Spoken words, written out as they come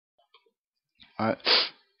Alright,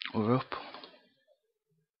 we're up.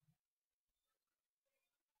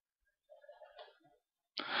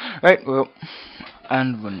 Right, we're up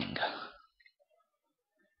and running.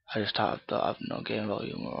 I just don't have no game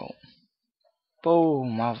volume or all.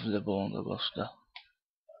 Boom, have the blunder buster.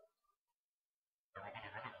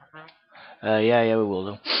 Yeah, we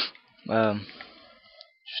will do.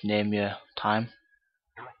 Just name your time.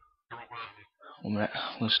 1 minute,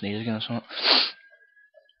 I'm gonna sneeze again or something.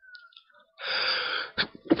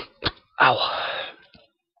 Ow.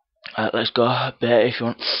 Let's go. Bet if you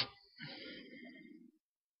want.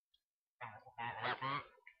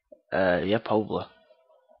 Yeah, probably.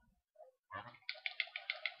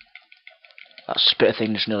 That spitter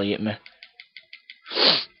thing just nearly hit me.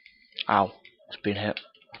 Ow. It's been hit.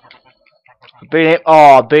 I've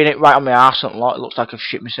been hit right on my arse. It looks like I've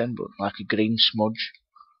shit myself, but like a green smudge.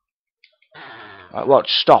 Right, what?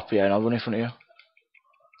 Stop, yeah, and I'll run in front of you.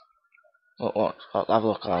 What? I'll have a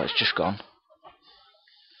look. Oh, it's just gone.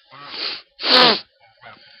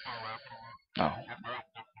 No.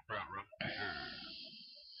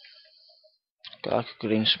 Got like a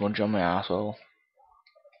green smudge on my arsehole.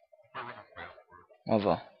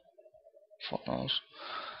 Whatever. Fuck knows.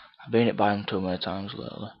 I've been hit by him too many times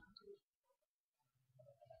lately.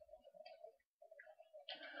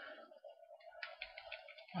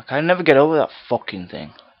 I can never get over that fucking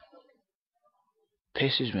thing.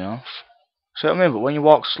 Pisses me off. See what I mean? But when you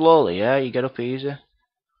walk slowly, yeah, you get up easy.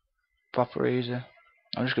 Proper easy.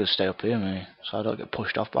 I'm just gonna stay up here, mate, so I don't get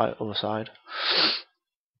pushed off by the other side.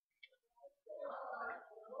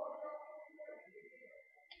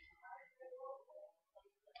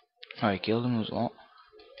 Oh, you killed him as well.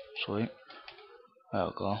 Sweet. There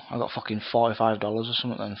we go. I got fucking $45 or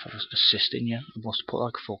something then for assisting you. I must put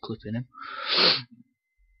like a full clip in him.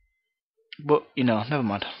 But, you know, never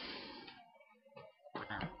mind.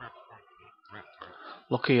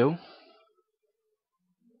 Look at you.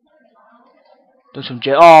 Do some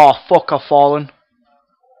j. Oh, fuck, I've fallen.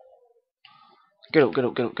 Get up, get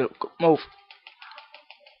up, get up, get up. Move.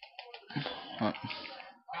 Right.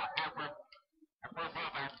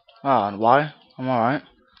 Ah, and why? I'm alright.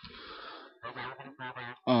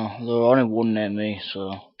 Oh, there were only one near me,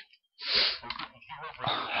 so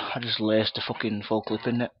I just laced the fucking full clip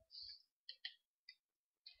in it.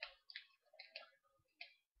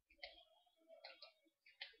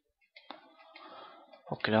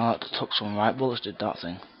 Fucking hell, that took some right bullets, did that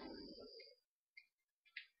thing.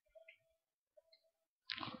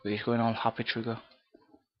 He's going on happy trigger.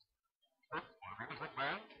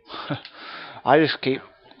 I just keep.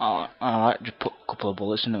 I like to put a couple of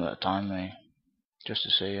bullets in them at a time, mate, just to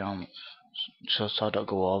see so I don't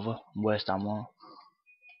go over and waste ammo.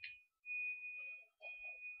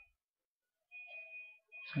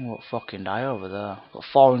 I think what fucking die over there. Got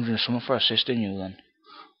 400 and something for assisting you then.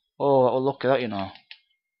 Oh, well, look at that, you know.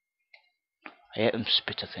 I hate them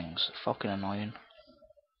spitter things. They're fucking annoying.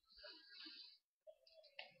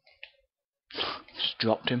 Just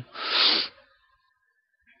dropped him.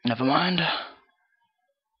 Never mind.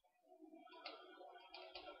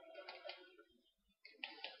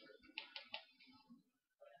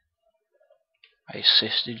 I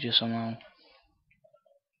assisted you somehow.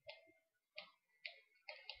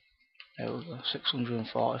 There we go.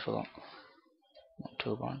 640 for that. Not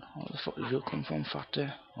too bad. Where the fuck did you come from, fatty?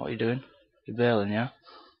 What are you doing? You're bailing, yeah?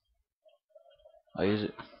 Or is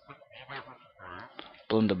it?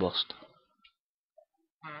 Blunderbust.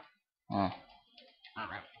 Oh.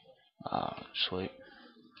 Ah, sweet.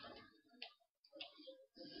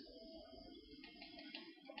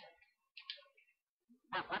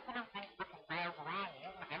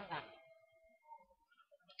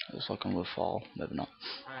 Looks like I'm gonna fall. Maybe not.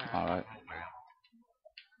 Alright.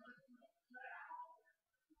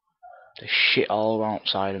 There's shit all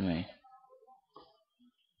outside of me.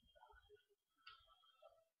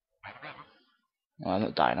 Well, I'm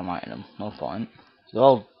not dynamiting them. No point. They're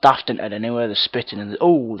all daft into it anyway. They're spitting and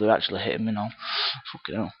oh, they're actually hitting me now.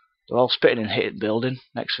 Fucking hell. They're all spitting and hitting building.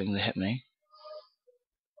 Next thing they hit me.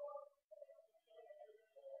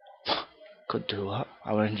 Could do that.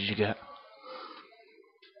 How many did you get?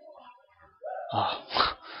 Oh,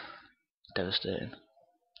 devastating.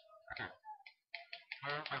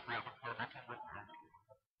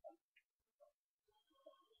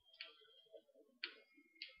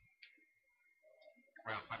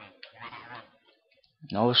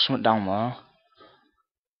 No, there's something down there.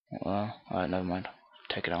 Alright, never mind.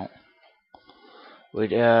 Take it out. We're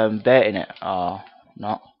baiting it or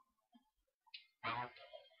not.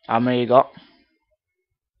 How many you got?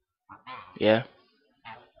 Yeah.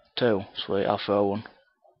 2. Sweet, I'll throw one.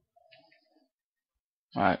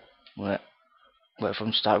 Right, wait. Wait for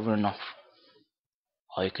him to start running off.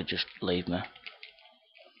 Or you could just leave me.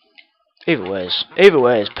 Either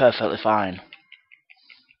way is perfectly fine.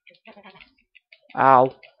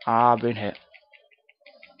 Ow. Ah, I've been hit.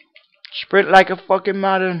 Sprint like a fucking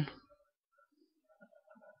madman.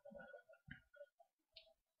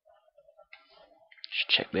 Just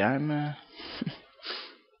check behind me.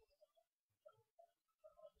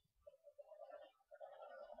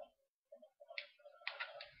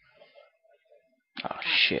 Oh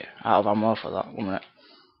shit. Out of ammo for that. 1 minute.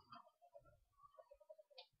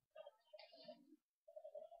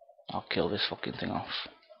 I'll kill this fucking thing off.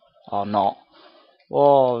 Or not.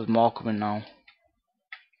 Oh, there's more coming now.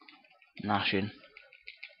 Gnashing.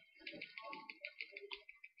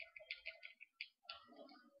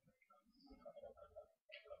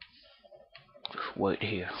 Just wait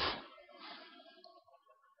here.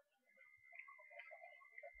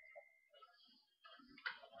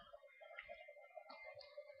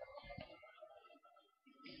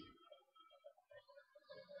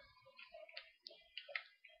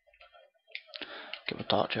 Get my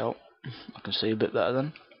torch out. I can see a bit better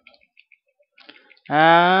then.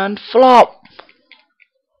 And flop!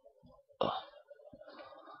 Ugh.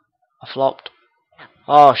 I flopped.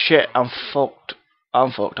 Oh shit, I'm fucked.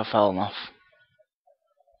 I'm fucked, I fell off.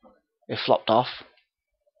 It flopped off.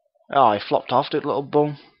 Oh, he flopped off, did little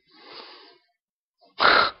bum.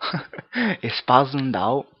 He spasmed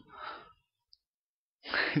out.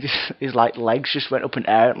 His like legs just went up in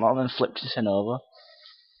air and then flipped his head over.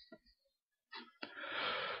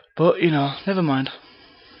 But you know, never mind.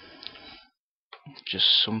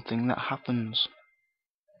 Just something that happens.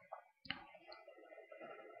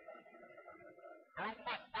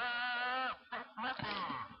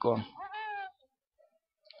 Go on.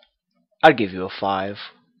 I'd give you a 5.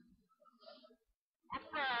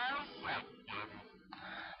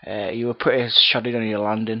 You were pretty shoddy on your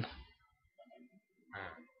landing.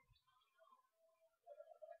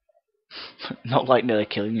 Not like nearly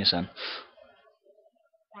killing you, son.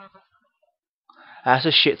 That's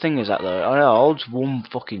a shit thing, is that though? I know, holds one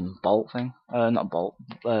fucking bolt thing. Not bolt,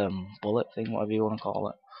 bullet thing, whatever you want to call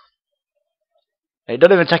it. It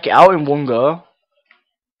doesn't even take it out in one go.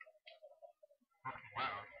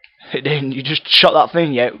 It didn't, you just shot that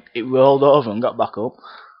thing, yeah, it rolled over and got back up.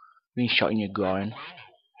 Being shot in your groin.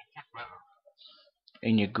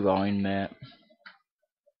 In your groin, mate.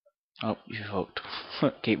 Oh, you fucked.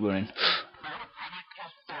 Keep running.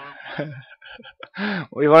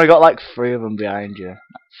 We've only got like 3 of them behind you.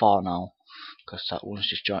 4 now. Because that one's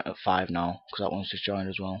just joined at 5 now. Because that one's just joined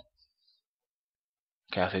as well.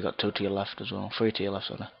 Okay, I think you got 2 to your left as well. 3 to your left,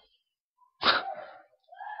 sorry.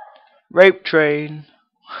 Rape train.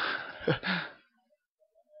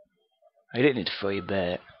 I didn't need to throw your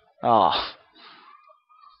bait. Ah,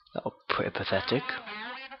 that was pretty pathetic.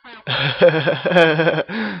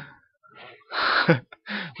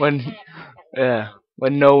 when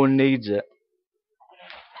no one needs it.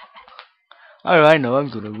 Oh, I know, I'm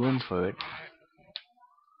gonna run for it.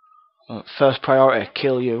 First priority,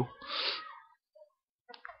 kill you.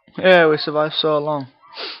 Yeah, we survived so long.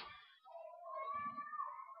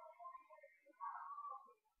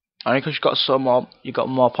 I think because you got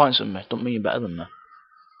more points than me. Don't mean you're better than me.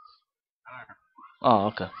 Oh,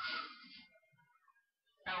 okay.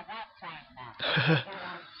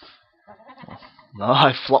 No,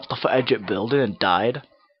 I flopped off the edge of the building and died.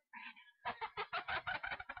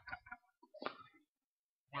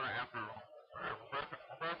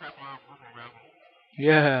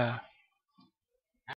 Yeah.